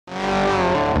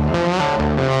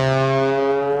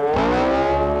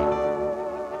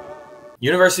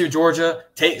University of Georgia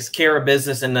takes care of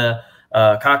business in the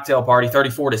cocktail party,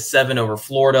 34-7 over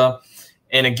Florida,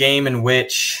 in a game in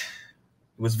which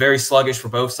it was very sluggish for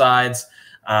both sides.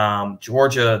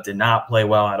 Georgia did not play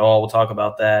well at all. We'll talk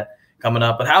about that coming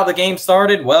up. But how the game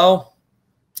started, well,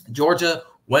 Georgia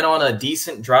went on a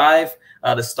decent drive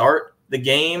to start the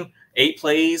game. 8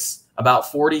 plays, about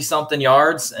 40-something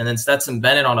yards, and then Stetson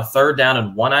Bennett on a 3rd down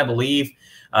and 1, I believe,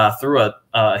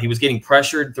 he was getting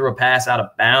pressured, threw a pass out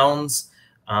of bounds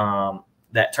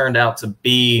that turned out to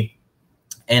be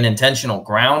an intentional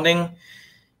grounding.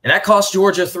 And that cost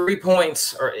Georgia 3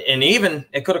 points, and even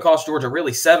it could have cost Georgia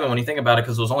really 7 when you think about it,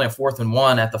 because it was only a 4th and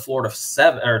 1 at the Florida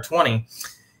 20.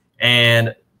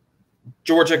 And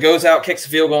Georgia goes out, kicks a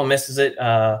field goal, and misses it.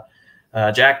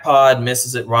 Jack Pod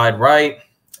misses it wide right.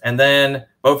 And then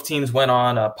both teams went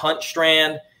on a punt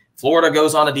strand. Florida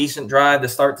goes on a decent drive to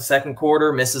start the second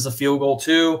quarter, misses a field goal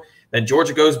too. Then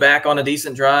Georgia goes back on a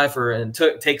decent drive and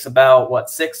takes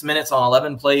about, 6 minutes on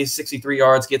 11 plays, 63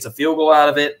 yards, gets a field goal out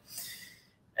of it.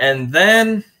 And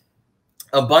then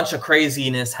a bunch of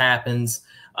craziness happens.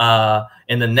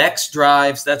 In the next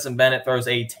drive, Stetson Bennett throws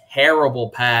a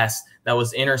terrible pass that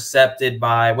was intercepted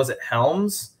by, was it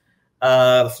Helms?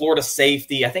 The Florida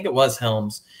safety. I think it was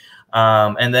Helms.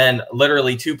 And then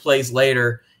literally 2 plays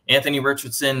later, Anthony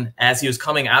Richardson, as he was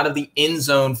coming out of the end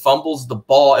zone, fumbles the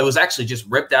ball. It was actually just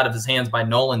ripped out of his hands by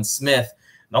Nolan Smith.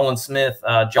 Nolan Smith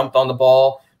jumped on the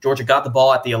ball. Georgia got the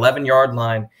ball at the 11-yard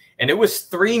line. And it was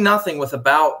 3-0 with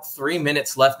about 3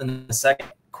 minutes left in the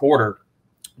second quarter.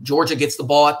 Georgia gets the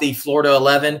ball at the Florida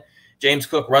 11. James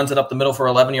Cook runs it up the middle for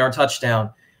an 11-yard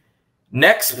touchdown.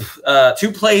 Next,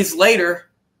 2 plays later,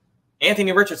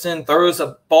 Anthony Richardson throws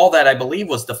a ball that I believe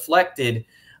was deflected.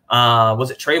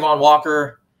 Was it Trayvon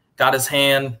Walker? Got his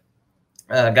hand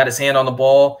on the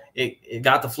ball. It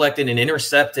got deflected and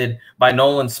intercepted by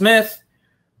Nolan Smith.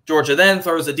 Georgia then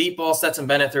throws a deep ball. Stetson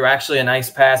Bennett threw actually a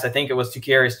nice pass. I think it was to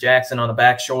Kearis Jackson on the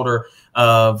back shoulder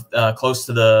of close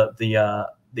to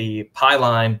the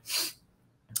pylon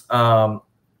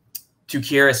to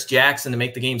Kearis Jackson to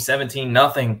make the game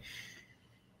 17-0.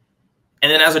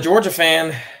 And then as a Georgia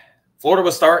fan, Florida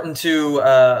was starting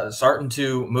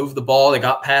to move the ball. They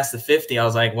got past the 50. I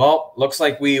was like, well, looks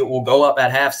like we will go up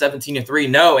at half 17-3.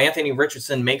 No, Anthony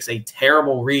Richardson makes a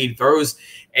terrible read, throws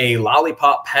a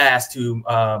lollipop pass to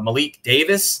Malik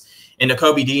Davis, and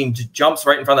Nakobe Dean jumps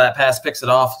right in front of that pass, picks it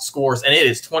off, scores, and it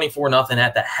is 24-0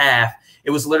 at the half. It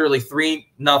was literally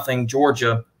 3-0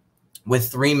 Georgia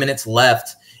with 3 minutes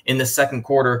left in the second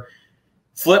quarter.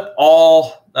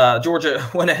 Georgia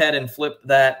went ahead and flipped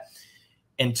that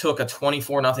and took a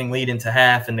 24-0 lead into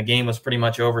half, and the game was pretty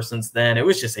much over since then. It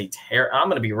was just I'm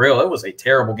going to be real. It was a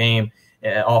terrible game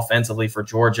offensively for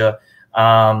Georgia.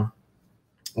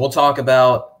 We'll talk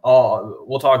about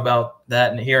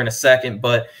that here in a second,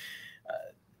 but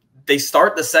they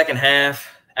start the second half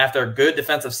after a good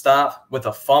defensive stop with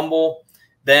a fumble.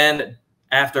 Then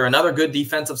after another good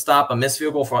defensive stop, a missed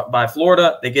field goal by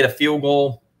Florida, they get a field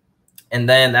goal, and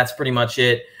then that's pretty much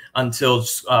it until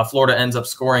Florida ends up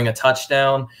scoring a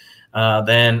touchdown.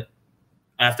 Then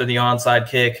after the onside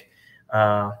kick,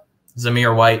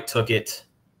 Zamir White took it,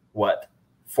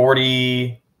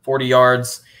 40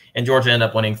 yards, and Georgia ended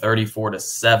up winning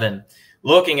 34-7.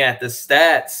 Looking at the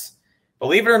stats,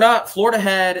 believe it or not, Florida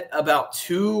had about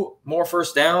 2 more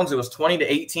first downs. It was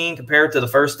 20-18 compared to the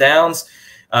first downs.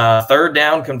 Third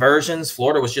down conversions,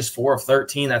 Florida was just 4 of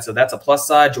 13. That's a plus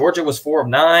side. Georgia was 4 of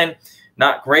 9.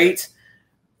 Not great.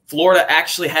 Florida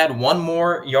actually had 1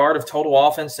 more yard of total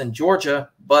offense than Georgia,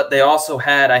 but they also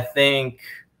had, I think,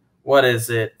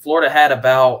 Florida had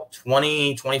about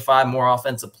 20, 25 more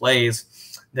offensive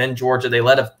plays than Georgia. They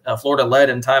Florida led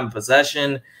in time of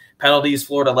possession. Penalties,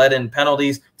 Florida led in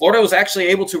penalties. Florida was actually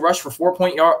able to rush for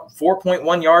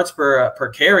 4.1 yards per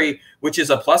carry, which is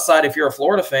a plus side if you're a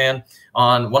Florida fan,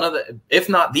 on one of the, if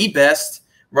not the best,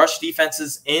 rush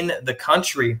defenses in the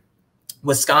country.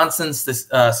 Wisconsin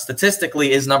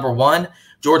statistically is number 1.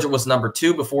 Georgia was number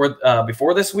 2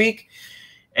 before this week.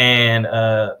 And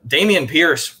Dameon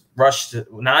Pierce rushed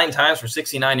 9 times for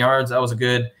 69 yards. That was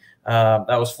that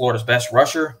was Florida's best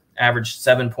rusher, averaged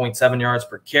 7.7 yards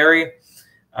per carry.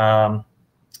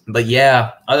 But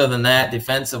yeah, other than that,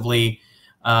 defensively,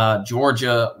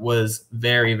 Georgia was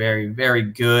very, very, very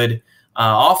good.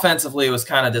 Offensively, it was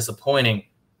kind of disappointing,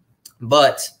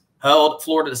 but held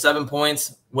Florida to 7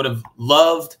 points. Would have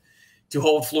loved to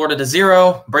hold Florida to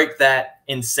 0, break that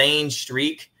insane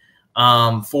streak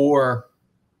for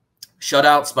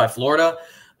shutouts by Florida.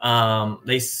 I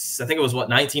think it was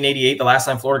 1988, the last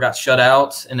time Florida got shut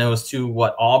out, and it was to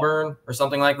Auburn or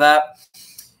something like that.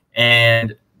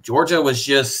 And Georgia was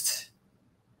just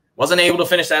Wasn't able to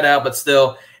finish that out, but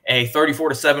still a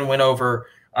 34-7 win over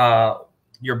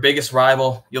your biggest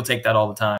rival. You'll take that all the time.